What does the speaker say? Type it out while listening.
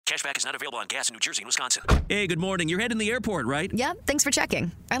Cashback is not available on gas in New Jersey and Wisconsin. Hey, good morning. You're heading the airport, right? Yep, thanks for checking.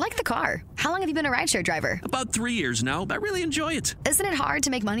 I like the car. How long have you been a rideshare driver? About 3 years now. I really enjoy it. Isn't it hard to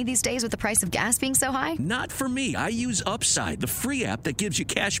make money these days with the price of gas being so high? Not for me. I use Upside, the free app that gives you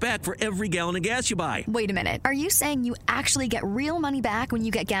cash back for every gallon of gas you buy. Wait a minute. Are you saying you actually get real money back when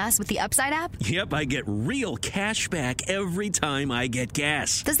you get gas with the Upside app? Yep, I get real cash back every time I get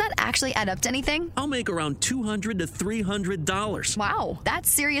gas. Does that actually add up to anything? I'll make around $200 to $300. Wow, that's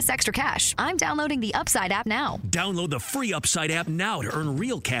serious extra cash. I'm downloading the Upside app now. Download the free Upside app now to earn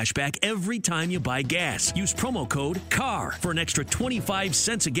real cash back every time you buy gas. Use promo code CAR for an extra 25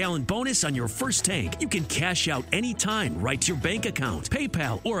 cents a gallon bonus on your first tank. You can cash out anytime right to your bank account,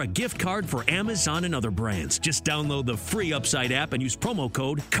 PayPal, or a gift card for Amazon and other brands. Just download the free Upside app and use promo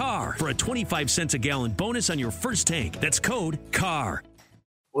code CAR for a 25 cents a gallon bonus on your first tank. That's code CAR.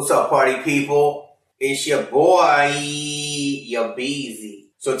 What's up, party people? It's your boy, your Beezy.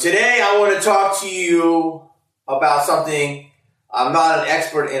 So today I want to talk to you about something I'm not an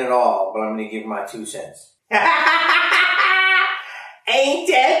expert in at all, but I'm going to give my 2 cents. Ain't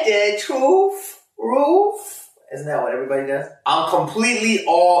that the truth, Roof? Isn't that what everybody does? I'm completely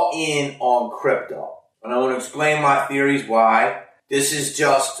all in on crypto. And I want to explain my theories why. This is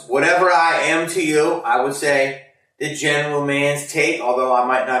just whatever I am to you, I would say the general man's take, although I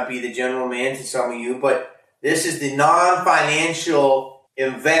might not be the general man to some of you, but this is the non-financial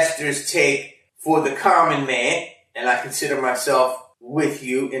investor's take for the common man, and I consider myself with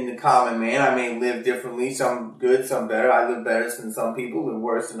you in the common man. I may live differently, some good, some better. I live better than some people, live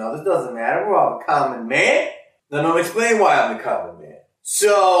worse than others. Doesn't matter. We're all the common man. Then I'll explain why I'm the common man.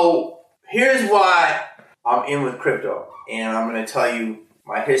 So here's why I'm in with crypto, and I'm going to tell you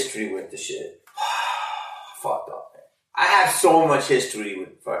my history with the shit. Fucked up. I have so much history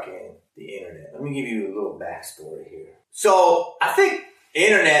with fucking the internet. Let me give you a little backstory here. So I think the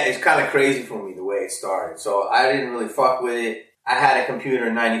internet is kind of crazy for me the way it started. So I didn't really fuck with it. I had a computer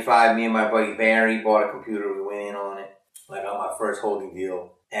in 95. Me and my buddy Barry bought a computer. We went in on it. Like on my first holding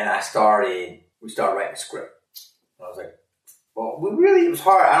deal. And we started writing a script. And I was like, well, it was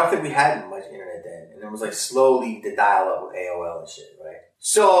hard. I don't think we had much internet then. And it was like slowly the dial-up with AOL and shit, right?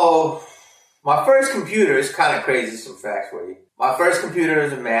 So my first computer is kind of crazy, some facts for you. My first computer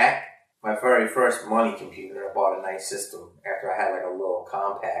was a Mac. My very first money computer. I bought a nice system after I had like a little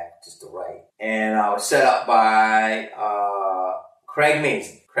compact just to write. And I was set up by Craig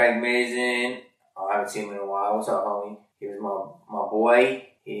Mazin. Craig Mazin, I haven't seen him in a while. What's up, homie? He was my boy.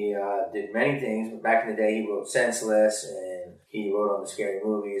 He did many things. But back in the day, he wrote Senseless and he wrote on the Scary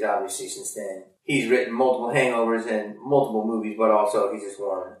Movies. Obviously, since then, he's written multiple Hangovers and multiple movies, but also he just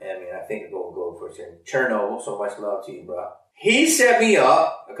won, I think, a Golden Globe for Chernobyl. So much love to you, bro. He set me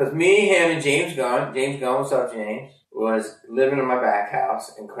up because me, him, and James Gunn, what's up, James, was living in my back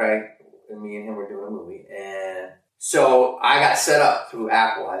house, and Craig and me and him were doing a movie. And so I got set up through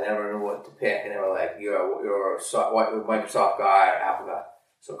Apple. I never knew what to pick, and they were like, you're a Microsoft guy or Apple guy.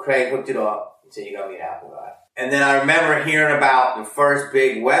 So Craig hooked it up and said, you got to be an Apple guy. And then I remember hearing about the first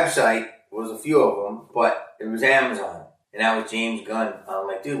big website. There was a few of them, but it was Amazon. And that was James Gunn. I'm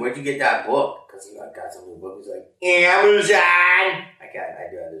like, dude, where'd you get that book? Because he got some new book. He's like, Amazon. I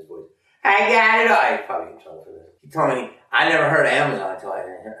do have this voice. I got it all. I probably get in trouble for this. He told me, I never heard of Amazon until I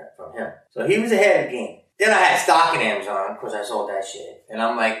heard it from him. So he was ahead of the game. Then I had stock in Amazon. Of course, I sold that shit. And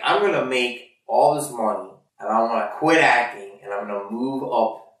I'm like, I'm going to make all this money. And I want to quit acting. And I'm going to move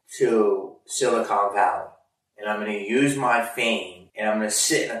up to Silicon Valley. And I'm going to use my fame. And I'm going to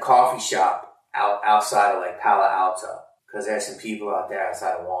sit in a coffee shop outside of like Palo Alto. Because there's some people out there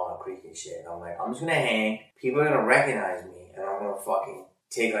outside of Walnut Creek and shit. And I'm like, I'm just going to hang. People are going to recognize me. And I'm going to fucking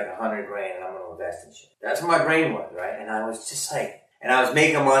take like $100,000 and I'm going to invest in shit. That's what my brain was, right? And I was just like, and I was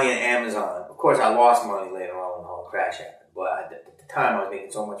making money on Amazon. Of course, I lost money later on when the whole crash happened. But at the time, I was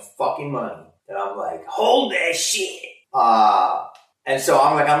making so much fucking money that I'm like, hold that shit. And so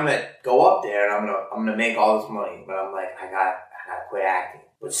I'm like, I'm going to go up there and I'm going to make all this money. But I'm like, I got to quit acting.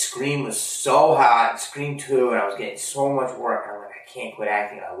 But Scream was so hot, Scream 2, and I was getting so much work. I'm like, I can't quit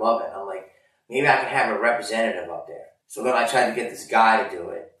acting. I love it. I'm like, maybe I can have a representative up there. So then I tried to get this guy to do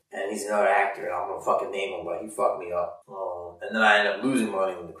it. And he's another actor, and I'm going to fucking name him, but he fucked me up. And then I ended up losing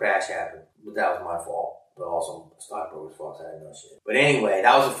money when the crash happened. But that was my fault. But also, stockbrokers' fault, I didn't know shit. But anyway,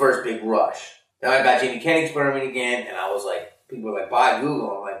 that was the first big rush. Then I got Jamie Kenningsberman again, and I was like, people were like, buy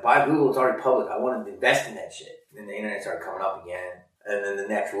Google. I'm like, buy Google, it's already public. I wanted to invest in that shit. And then the internet started coming up again. And then the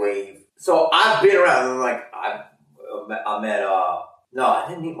next wave. So I've been around, and like, I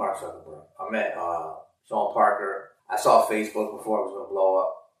didn't meet Mark Zuckerberg. I met Sean Parker. I saw Facebook before it was going to blow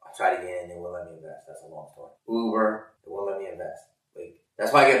up. I tried to get in, they wouldn't let me invest. That's a long story. Uber, they wouldn't let me invest. Like,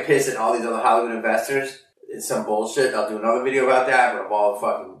 That's why I get pissed at all these other Hollywood investors. It's some bullshit. I'll do another video about that, but of all the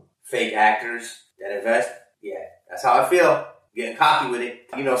fucking fake actors that invest, yeah, that's how I feel. Getting cocky with it.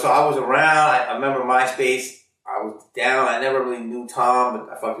 You know, so I was around. I remember MySpace. I was down. I never really knew Tom,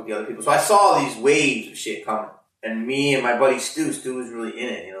 but I fucked with the other people. So I saw these waves of shit coming. And me and my buddy Stu was really in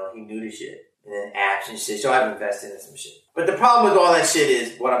it, you know. He knew the shit. And then apps and shit. So I've invested in some shit. But the problem with all that shit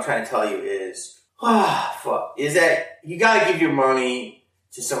is, what I'm trying to tell you is, is that you gotta give your money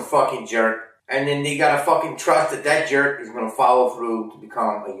to some fucking jerk. And then you gotta fucking trust that jerk is gonna follow through to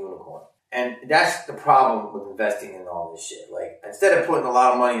become a unicorn. And that's the problem with investing in all this shit. Like, instead of putting a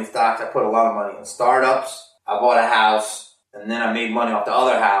lot of money in stocks, I put a lot of money in startups. I bought a house, and then I made money off the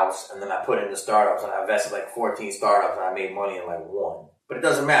other house, and then I put it into startups, and I invested like 14 startups, and I made money in like one. But it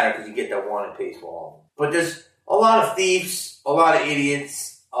doesn't matter, because you get that one and pays for all of them. But there's a lot of thieves, a lot of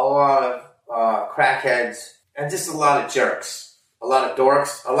idiots, a lot of crackheads, and just a lot of jerks. A lot of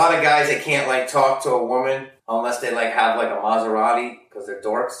dorks. A lot of guys that can't like talk to a woman unless they like have like a Maserati, because they're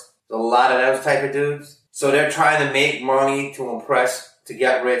dorks. A lot of those type of dudes. So they're trying to make money to impress, to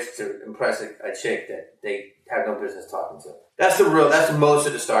get rich, to impress a chick that they have no business talking to. That's most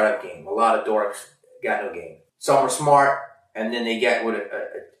of the startup game. A lot of dorks got no game. Some are smart, and then they get with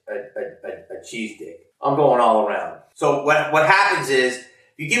a cheese dick. I'm going all around. So what happens is, if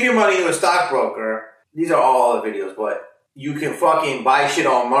you give your money to a stockbroker, these are all other videos, but you can fucking buy shit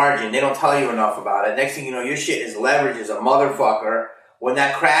on margin. They don't tell you enough about it. Next thing you know, your shit is leveraged as a motherfucker. When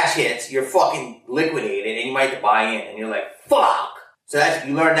that crash hits, you're fucking liquidated and you might have to buy in. And you're like, fuck! So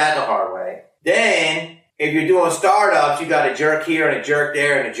you learn that the hard way. Then, if you're doing startups, you got a jerk here and a jerk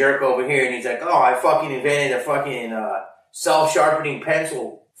there and a jerk over here. And he's like, oh, I fucking invented a fucking self-sharpening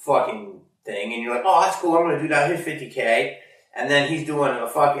pencil fucking thing. And you're like, oh, that's cool. I'm going to do that. Here's $50K. And then he's doing a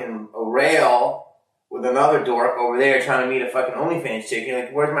rail with another dork over there trying to meet a fucking OnlyFans chick. You're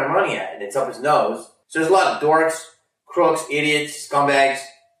like, where's my money at? And it's up his nose. So there's a lot of dorks, crooks, idiots, scumbags,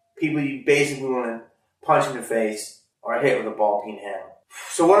 people you basically want to punch in the face or hit with a ball-peen hammer.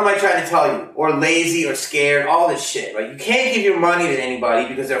 So what am I trying to tell you? Or lazy or scared, all this shit, right? You can't give your money to anybody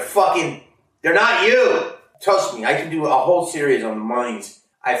because they're not you. Trust me, I can do a whole series on the monies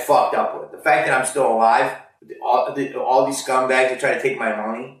I fucked up with. The fact that I'm still alive, all these scumbags that try to take my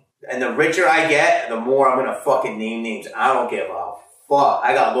money, and the richer I get, the more I'm going to fucking name names. I don't give a fuck.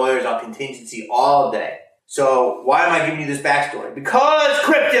 I got lawyers on contingency all day. So why am I giving you this backstory? Because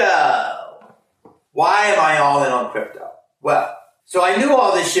crypto! Why am I all in on crypto? Well, so I knew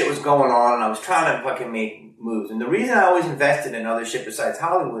all this shit was going on and I was trying to fucking make moves. And the reason I always invested in other shit besides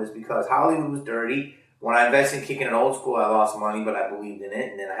Hollywood is because Hollywood was dirty. When I invested in kicking it old school, I lost money, but I believed in it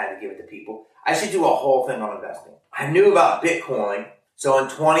and then I had to give it to people. I should do a whole thing on investing. I knew about Bitcoin. So in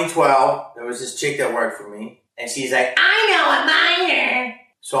 2012, there was this chick that worked for me and she's like, I know a miner.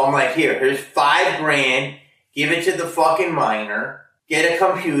 So I'm like, here's $5,000. Give it to the fucking miner, get a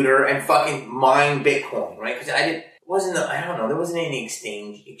computer, and fucking mine Bitcoin, right? Because there wasn't any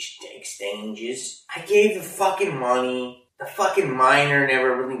exchanges. I gave the fucking money. The fucking miner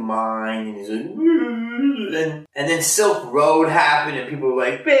never really mined, and he's like, and then Silk Road happened, and people were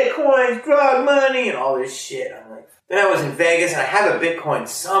like, Bitcoin's drug money, and all this shit. I'm like, then I was in Vegas, and I have a Bitcoin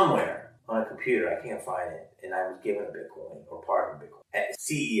somewhere on a computer. I can't find it, and I was given a Bitcoin, or part of a Bitcoin, at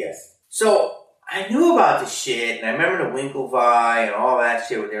CES. So, I knew about the shit, and I remember the Winklevi and all that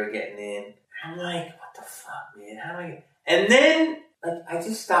shit what they were getting in. I'm like, what the fuck, man? How do I... And then, like, I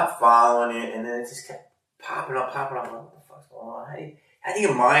just stopped following it, and then it just kept popping up. I'm like, what the fuck's going on? How do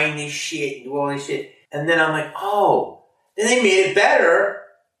you mine this shit and do all this shit? And then I'm like, oh. Then they made it better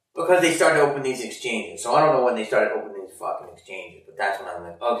because they started to open these exchanges. So I don't know when they started opening these fucking exchanges, but that's when I'm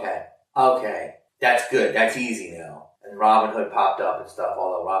like, okay, that's good. That's easy now. And Robinhood popped up and stuff,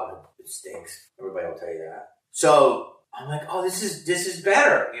 although Robinhood stinks. Everybody will tell you that. So I'm like, oh, this is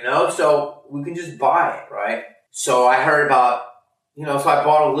better, you know? So we can just buy it, right? So I heard about, so I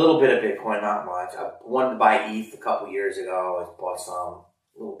bought a little bit of Bitcoin, not much. I wanted to buy ETH a couple years ago. I bought some, a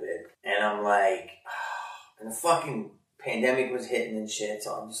little bit. And I'm like, and the fucking pandemic was hitting and shit.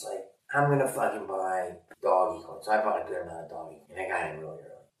 So I'm just like, I'm going to fucking buy doggy coins. So I bought a good amount of doggy. And I got it really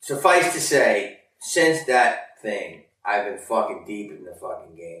early. Suffice to say, since that thing, I've been fucking deep in the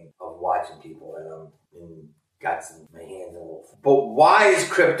fucking game of watching people, and got my hands a little. But why is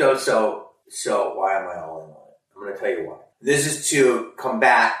crypto so? Why am I all in on it? I'm going to tell you why. This is to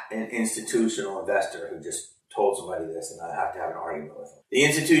combat an institutional investor who just told somebody this, and I have to have an argument with him. The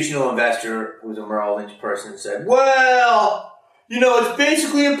institutional investor, who's a Merrill Lynch person, said, "Well, it's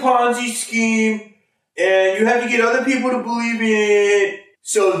basically a Ponzi scheme, and you have to get other people to believe in it.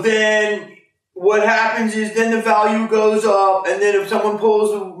 So then what happens is then the value goes up, and then if someone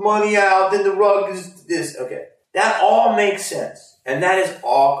pulls the money out, then the rug is this. Okay. That all makes sense, and that is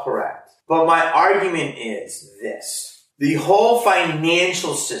all correct. But my argument is this. The whole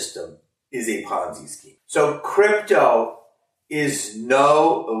financial system is a Ponzi scheme. So crypto is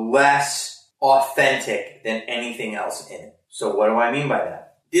no less authentic than anything else in it. So what do I mean by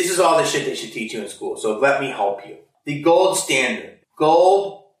that? This is all the shit they should teach you in school, so let me help you. The gold standard.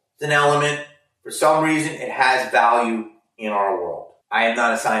 Gold is an element. For some reason, it has value in our world. I am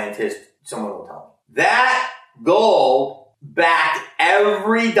not a scientist. Someone will tell me. That gold backed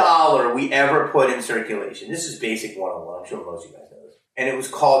every dollar we ever put in circulation. This is basic 101. I'm sure most of you guys know this. And it was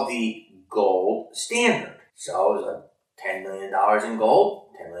called the gold standard. So it was $10 million in gold,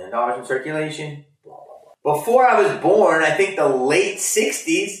 $10 million in circulation, blah, blah, blah. Before I was born, I think the late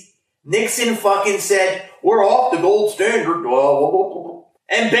 60s, Nixon fucking said, we're off the gold standard.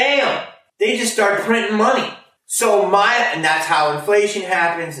 And bam! They just start printing money. And that's how inflation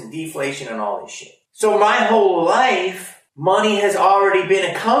happens and deflation and all this shit. So my whole life, money has already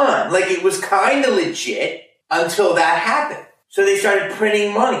been a con. Like it was kind of legit until that happened. So they started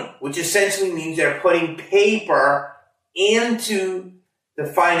printing money, which essentially means they're putting paper into the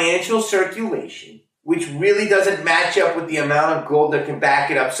financial circulation, which really doesn't match up with the amount of gold that can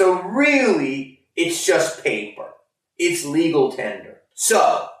back it up. So really, it's just paper. It's legal tender.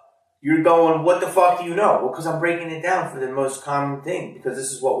 So you're going, what the fuck do you know? Well, because I'm breaking it down for the most common thing, because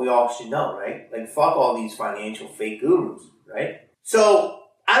this is what we all should know, right? Like, fuck all these financial fake gurus, right? So,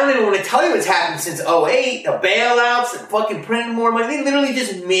 I don't even want to tell you what's happened since 2008, the bailouts, and fucking printing more money. They literally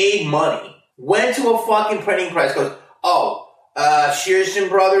just made money. Went to a fucking printing press, goes, Shearson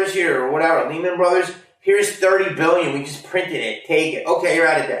Brothers here, or whatever, Lehman Brothers, here's $30 billion, we just printed it, take it. Okay, you're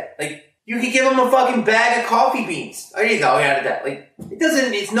out of debt. Like, you could give them a fucking bag of coffee beans. There you go, you're out of debt. Like,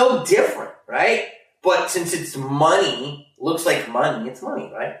 it's no different, right? But since it's money, looks like money, it's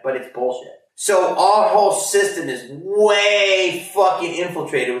money, right? But it's bullshit. So our whole system is way fucking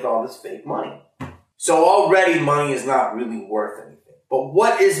infiltrated with all this fake money. So already money is not really worth anything. But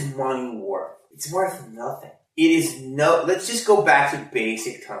what is money worth? It's worth nothing. Let's just go back to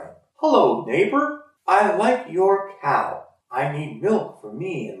basic time. Hello, neighbor. I like your cow. I need milk for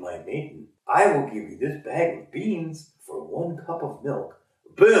me and my maiden. I will give you this bag of beans for 1 cup of milk.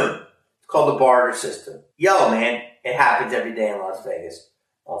 Boom. It's called the barter system. Yo, man, it happens every day in Las Vegas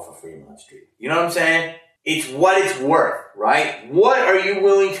off of Fremont Street. You know what I'm saying? It's what it's worth, right? What are you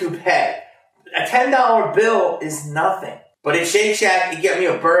willing to pay? A $10 bill is nothing. But at Shake Shack, you get me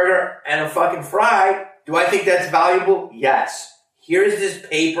a burger and a fucking fry. Do I think that's valuable? Yes. Here's this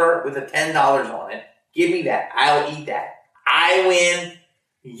paper with a $10 on it. Give me that. I'll eat that. I win.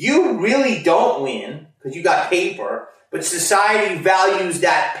 You really don't win because you got paper, but society values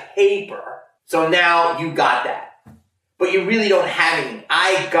that paper. So now you got that. But you really don't have anything.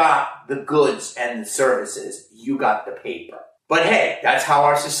 I got the goods and the services. You got the paper. But hey, that's how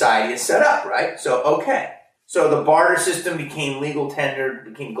our society is set up, right? So, okay. So the barter system became legal tender,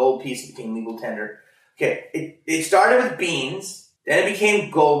 became gold pieces, became legal tender. Okay, it started with beans, then it became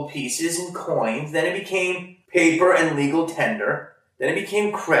gold pieces and coins, then it became paper and legal tender, then it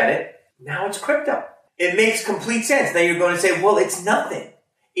became credit, now it's crypto. It makes complete sense. Now you're going to say, well, it's nothing.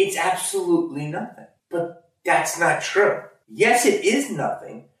 It's absolutely nothing. But that's not true. Yes, it is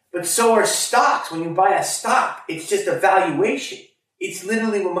nothing, but so are stocks. When you buy a stock, it's just a valuation. It's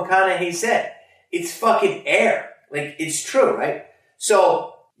literally what McConaughey said. It's fucking air. Like, it's true, right?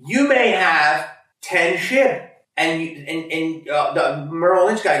 So you may have 10 SHIB, and the Merrill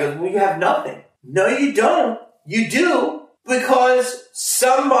Lynch guy goes, well, you have nothing. No, you don't. You do, because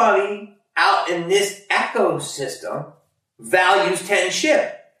somebody out in this ecosystem values 10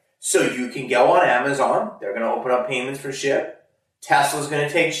 SHIB. So you can go on Amazon. They're going to open up payments for SHIB. Tesla's going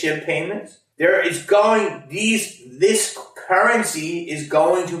to take SHIB payments. This currency is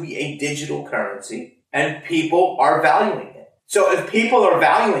going to be a digital currency, and people are valuing it. So if people are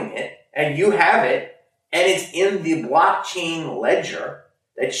valuing it, and you have it, and it's in the blockchain ledger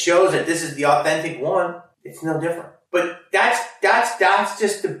that shows that this is the authentic one, it's no different. But that's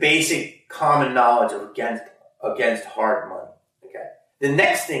just the basic common knowledge of against hard money. Okay. The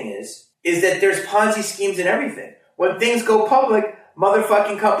next thing is that there's Ponzi schemes and everything. When things go public,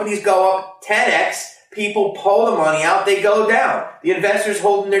 motherfucking companies go up 10x, people pull the money out, they go down. The investors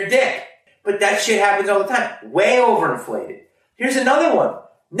holding their dick. But that shit happens all the time. Way overinflated. Here's another one.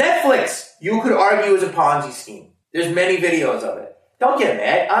 Netflix, you could argue, is a Ponzi scheme. There's many videos of it. Don't get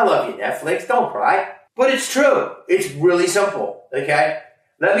mad. I love you, Netflix. Don't cry. But it's true. It's really simple. Okay?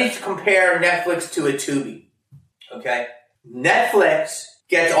 Let me compare Netflix to a Tubi. Okay? Netflix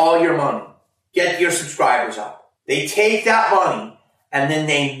gets all your money. get your subscribers up. They take that money and then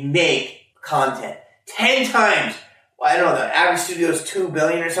they make content 10 times. I don't know, the average studio is $2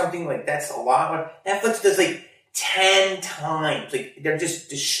 billion or something. Like, that's a lot. Netflix does like 10 times. Like, they're just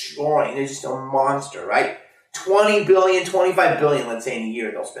destroying. They're just a monster, right? 20 billion, 25 billion, let's say, in a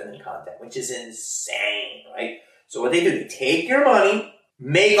year they'll spend in content, which is insane, right? So what they do, they take your money,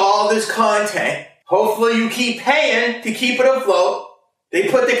 make all this content. Hopefully you keep paying to keep it afloat. They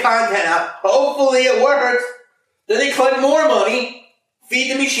put the content out. Hopefully it works. Then they collect more money,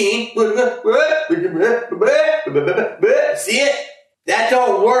 feed the machine. See it? That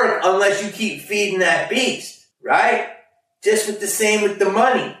don't work unless you keep feeding that beast, right? Just with the same with the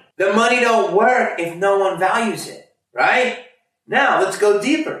money. The money don't work if no one values it, right? Now, let's go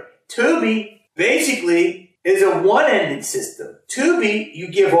deeper. Tubi basically is a one-ended system. Tubi, you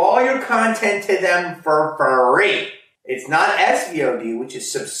give all your content to them for free. It's not SVOD, which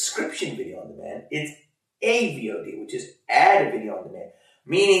is subscription video on demand. It's AVOD, which is ad video on demand.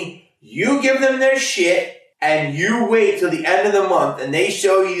 Meaning, you give them their shit, and you wait till the end of the month, and they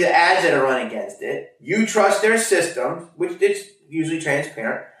show you the ads that are run against it. You trust their systems, which is usually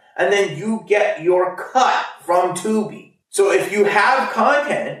transparent, and then you get your cut from Tubi. So if you have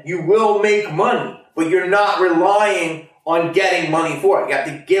content, you will make money, but you're not relying on getting money for it. You have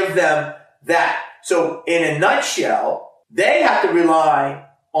to give them that. So in a nutshell, they have to rely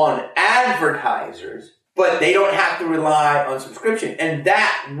on advertisers, but they don't have to rely on subscription. And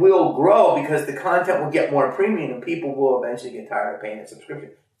that will grow because the content will get more premium and people will eventually get tired of paying a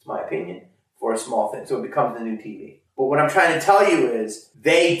subscription. It's my opinion for a small thing. So it becomes the new TV. But what I'm trying to tell you is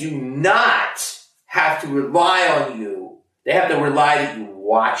they do not have to rely on you. They have to rely that you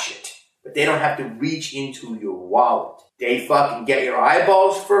watch it. But they don't have to reach into your wallet. They fucking get your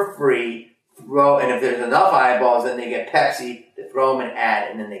eyeballs for free, and if there's enough eyeballs, then they get Pepsi to throw them an ad,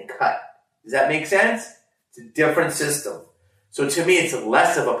 and then they cut. Does that make sense? It's a different system. So to me, it's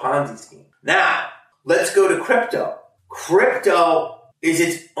less of a Ponzi scheme. Now, let's go to crypto. Crypto is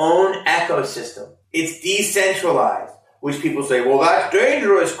its own ecosystem. It's decentralized, which people say, well, that's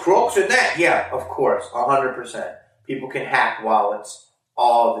dangerous, crooks and that. Yeah, of course, 100%. People can hack wallets,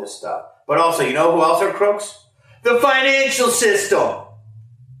 all of this stuff. But also, you know who else are crooks? The financial system.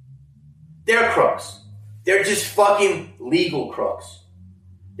 They're crooks. They're just fucking legal crooks.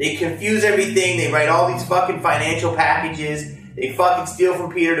 They confuse everything. They write all these fucking financial packages. They fucking steal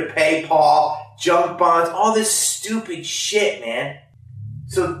from Peter to pay Paul. Junk bonds. All this stupid shit, man.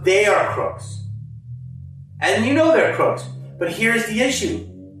 So they are crooks. And you know they're crooks. But here's the issue.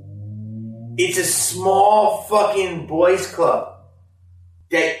 It's a small fucking boys club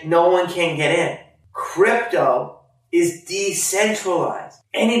that no one can get in. Crypto is decentralized.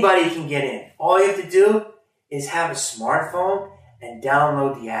 Anybody can get in. All you have to do is have a smartphone and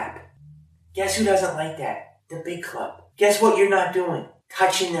download the app. Guess who doesn't like that? The big club. Guess what you're not doing?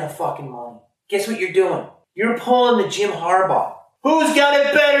 Touching their fucking money. Guess what you're doing? You're pulling the Jim Harbaugh. Who's got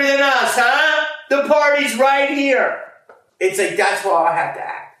it better than us, huh? The party's right here. It's like, that's how I have to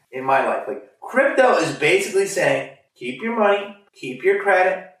act in my life. Like, crypto is basically saying, keep your money, keep your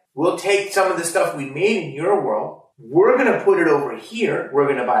credit. We'll take some of the stuff we made in your world. We're going to put it over here. We're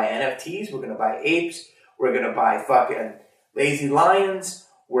going to buy NFTs. We're going to buy apes. We're going to buy fucking lazy lions.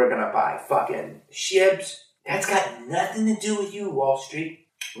 We're going to buy fucking shibs. That's got nothing to do with you, Wall Street.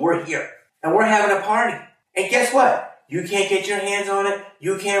 We're here. And we're having a party. And guess what? You can't get your hands on it.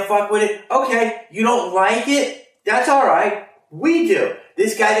 You can't fuck with it. Okay, you don't like it? That's all right. We do.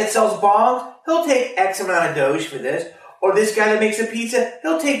 This guy that sells bongs, he'll take X amount of Doge for this. Or this guy that makes a pizza,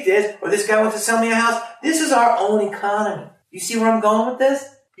 he'll take this. Or this guy wants to sell me a house. This is our own economy. You see where I'm going with this?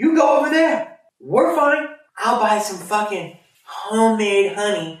 You go over there. We're fine. I'll buy some fucking homemade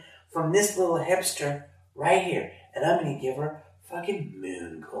honey from this little hipster right here. And I'm going to give her fucking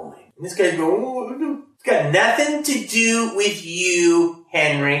moon coin. And this guy's going, oh, it's got nothing to do with you,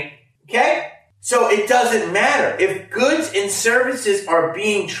 Henry. Okay? So it doesn't matter. If goods and services are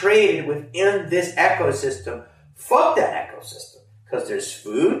being traded within this ecosystem, fuck that ecosystem. Because there's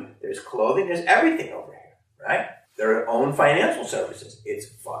food, there's clothing, there's everything over here, right? Their own financial services. It's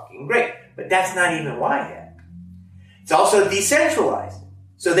fucking great. But that's not even why yet. It's also decentralized.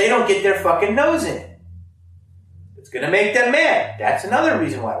 So they don't get their fucking nose in it. It's going to make them mad. That's another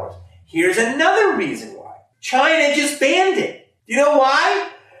reason why it works. Here's another reason why. China just banned it. You know why?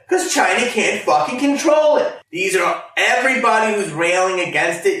 Because China can't fucking control it. These are everybody who's railing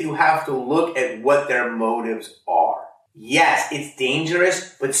against it. You have to look at what their motives are. Yes, it's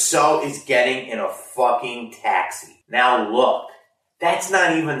dangerous, but so is getting in a fucking taxi. Now look, that's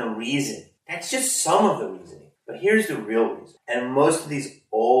not even the reason. That's just some of the reasoning. But here's the real reason. And most of these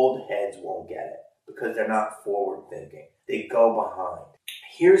old heads won't get it because they're not forward thinking. They go behind.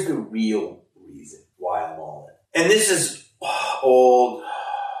 Here's the real reason why I'm all in. And this is old,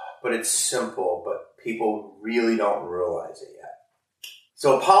 but it's simple, but people really don't realize it yet.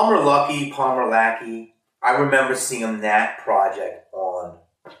 So Palmer Luckey, I remember seeing that project on,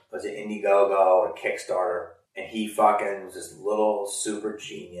 was it Indiegogo or Kickstarter? And he fucking was this little super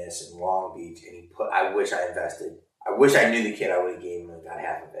genius in Long Beach, and I wish I knew the kid, I would have gave him and got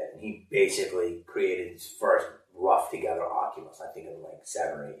half of it. And he basically created his first rough together Oculus, I think it was like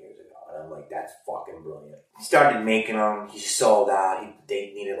 7 or 8 years ago. And I'm like, that's fucking brilliant. He started making them, he sold out,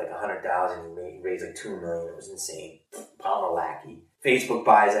 they needed like 100,000, he raised like 2 million, it was insane. Palmer Luckey. Facebook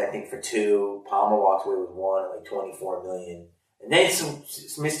buys it, I think, for 2. Palmer walks away with 1 at like 24 million. And then so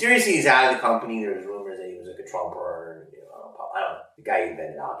mysteriously he's out of the company. There's rumors that he was like a Trumper, I don't know. The guy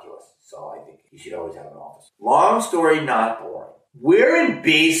invented Oculus, so I think he should always have an office. Long story, not boring. We're in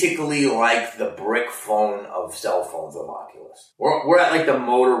basically like the brick phone of cell phones of Oculus. We're at like the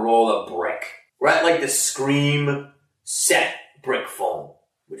Motorola brick. We're at like the Scream set brick phone,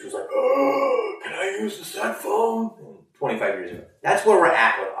 which was like, oh, can I use the set phone? 25 years ago. That's where we're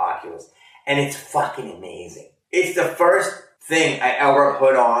at with Oculus. And it's fucking amazing. It's the first thing I ever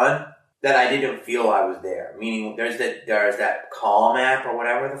put on that I didn't feel I was there. Meaning there's that Calm app or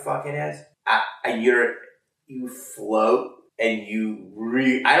whatever the fuck it is. You float and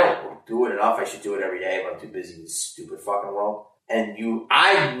I don't do it enough. I should do it every day, but I'm too busy with this stupid fucking world. And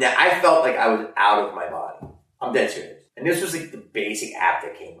I felt like I was out of my body. I'm dead serious. And this was like the basic app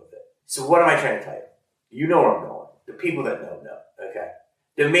that came with it. So what am I trying to tell you? You know where I'm going. The people that know, okay?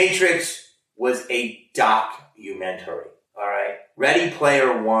 The Matrix was a documentary, all right? Ready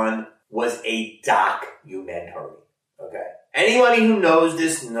Player One was a documentary, okay? Anybody who knows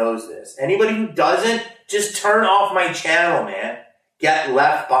this knows this. Anybody who doesn't, just turn off my channel, man. Get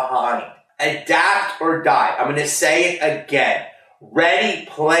left behind. Adapt or die. I'm going to say it again. Ready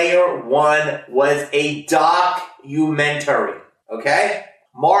Player One was a documentary, okay?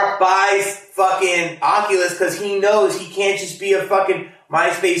 Mark buys fucking Oculus because he knows he can't just be a fucking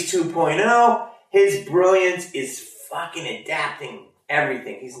MySpace 2.0. His brilliance is fucking adapting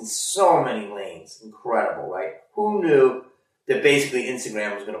everything. He's in so many lanes. Incredible, right? Who knew that basically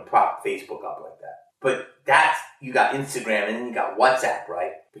Instagram was going to prop Facebook up like that? But you got Instagram and then you got WhatsApp,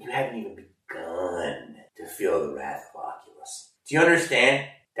 right? But you haven't even begun to feel the wrath of Oculus. Do you understand?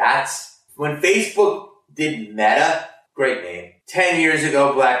 That's when Facebook did Meta, great name. 10 years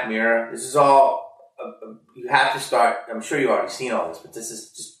ago, Black Mirror. This is all, you have to start, I'm sure you've already seen all this, but this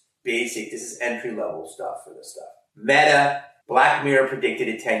is just basic. This is entry-level stuff for this stuff. Meta, Black Mirror predicted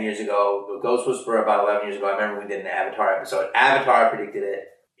it 10 years ago. The Ghost Whisperer about 11 years ago. I remember we did an Avatar episode. Avatar predicted it.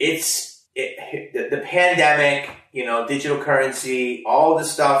 The pandemic, digital currency, all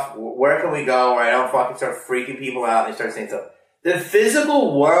this stuff. Where can we go where I don't fucking start freaking people out and they start saying stuff? The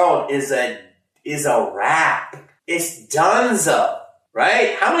physical world is a wrap. It's donezo,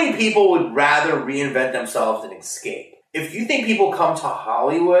 right? How many people would rather reinvent themselves than escape? If you think people come to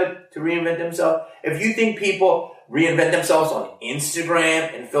Hollywood to reinvent themselves, if you think people reinvent themselves on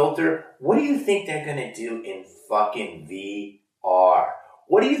Instagram and filter, what do you think they're going to do in fucking VR?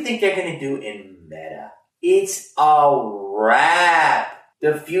 What do you think they're going to do in Meta? It's a wrap.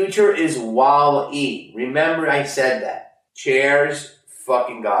 The future is Wall-E. Remember I said that. Chairs,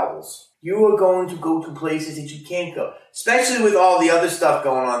 fucking goggles. You are going to go to places that you can't go. Especially with all the other stuff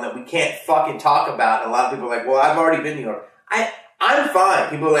going on that we can't fucking talk about. And a lot of people are like, well, I've already been here. I'm fine.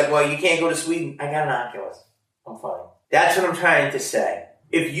 People are like, well, you can't go to Sweden. I got an Oculus. I'm fine. That's what I'm trying to say.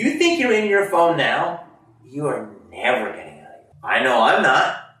 If you think you're in your phone now, you are never getting out of it. I know I'm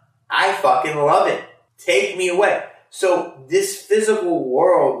not. I fucking love it. Take me away. So this physical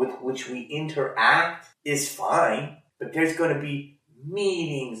world with which we interact is fine, but there's going to be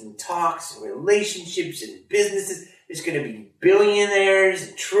meetings and talks and relationships and businesses. There's going to be billionaires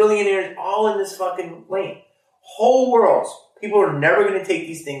and trillionaires all in this fucking lane. Whole worlds. People are never going to take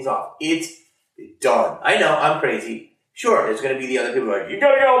these things off. It's done. I know, I'm crazy. Sure, there's going to be the other people who are like, you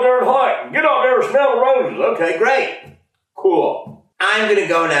got to get out there and hunt. Get out there and smell the roses. Okay, great. Cool. I'm going to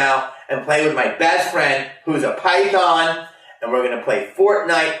go now and play with my best friend who's a Python, and we're going to play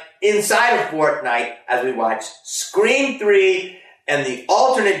Fortnite inside of Fortnite as we watch Scream 3 and the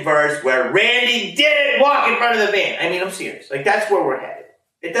alternate verse where Randy did walk in front of the van. I mean, I'm serious. Like, that's where we're headed.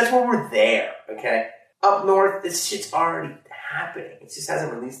 That's where we're there, okay? Up north, this shit's already happening. It just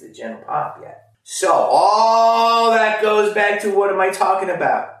hasn't released the general pop yet. So, all that goes back to what am I talking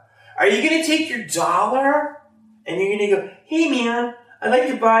about? Are you going to take your dollar and you're going to go, hey man, I'd like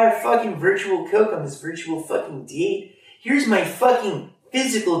to buy a fucking virtual Coke on this virtual fucking date. Here's my fucking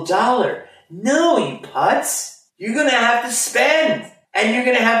physical dollar. No, you putz. You're gonna have to spend. And you're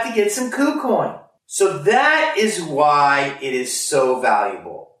gonna have to get some KuCoin. So that is why it is so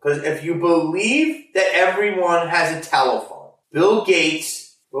valuable. Because if you believe that everyone has a telephone, Bill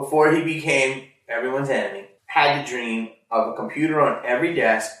Gates, before he became everyone's enemy, had the dream of a computer on every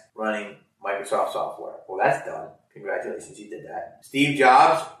desk running Microsoft software. Well, that's done. Congratulations, you did that. Steve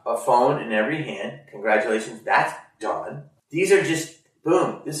Jobs, a phone in every hand. Congratulations, that's done. These are just,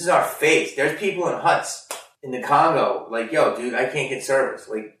 boom, this is our face. There's people in huts in the Congo, like, yo, dude, I can't get service.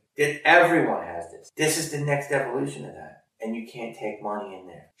 Like, everyone has this. This is the next evolution of that. And you can't take money in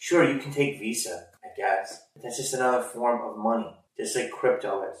there. Sure, you can take Visa, I guess. But that's just another form of money. Just like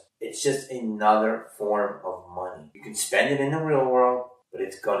crypto is. It's just another form of money. You can spend it in the real world, but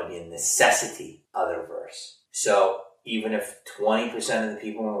it's going to be a necessity otherverse. So even if 20% of the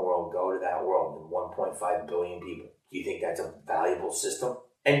people in the world go to that world, and 1.5 billion people, do you think that's a valuable system?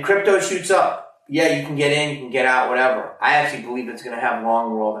 And crypto shoots up. Yeah, you can get in, you can get out, whatever. I actually believe it's going to have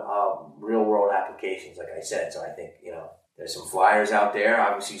real world applications, like I said. So I think, there's some flyers out there.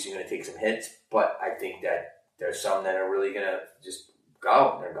 Obviously, you're going to take some hits, but I think that there's some that are really going to just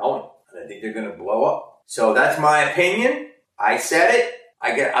go. They're going. And I think they're going to blow up. So that's my opinion. I said it.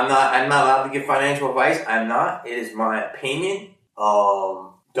 I'm not allowed to give financial advice. I'm not. It is my opinion.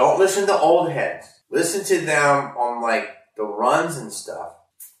 Don't listen to old heads. Listen to them on like the runs and stuff.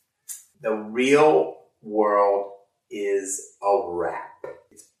 The real world is a wrap.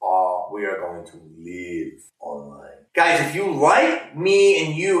 It's all we are going to live online. Guys, if you like me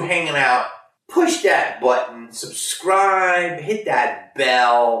and you hanging out, push that button, subscribe, hit that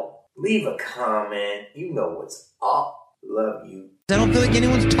bell, leave a comment. You know what's up. Love you. I don't feel like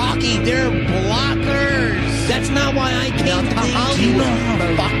anyone's talking. They're blockers. That's not why I came to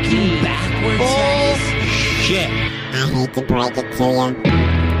Hollywood. Fucking backwards. Bullshit. I hate to break it to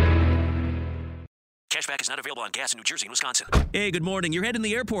you. Cashback is not available on gas in New Jersey and Wisconsin. Hey, good morning. You're heading to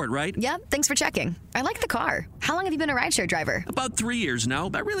the airport, right? Yep, thanks for checking. I like the car. How long have you been a rideshare driver? About 3 years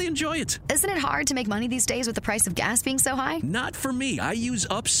now. I really enjoy it. Isn't it hard to make money these days with the price of gas being so high? Not for me. I use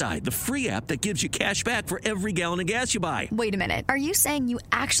Upside, the free app that gives you cash back for every gallon of gas you buy. Wait a minute. Are you saying you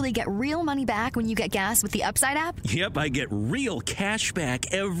actually get real money back when you get gas with the Upside app? Yep, I get real cash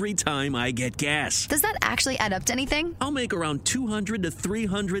back every time I get gas. Does that actually add up to anything? I'll make around $200 to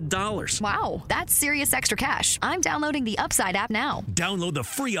 $300. Wow, that's serious extra cash. I'm downloading the Upside app now. Download the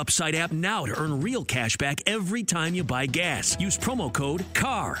free Upside app now to earn real cash back every time you buy gas. Use promo code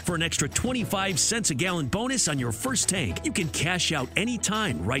CAR for an extra 25 cents a gallon bonus on your first tank. You can cash out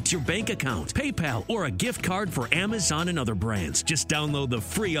anytime right to your bank account, PayPal, or a gift card for Amazon and other brands. Just download the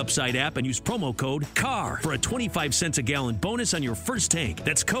free Upside app and use promo code CAR for a 25 cents a gallon bonus on your first tank.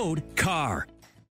 That's code CAR.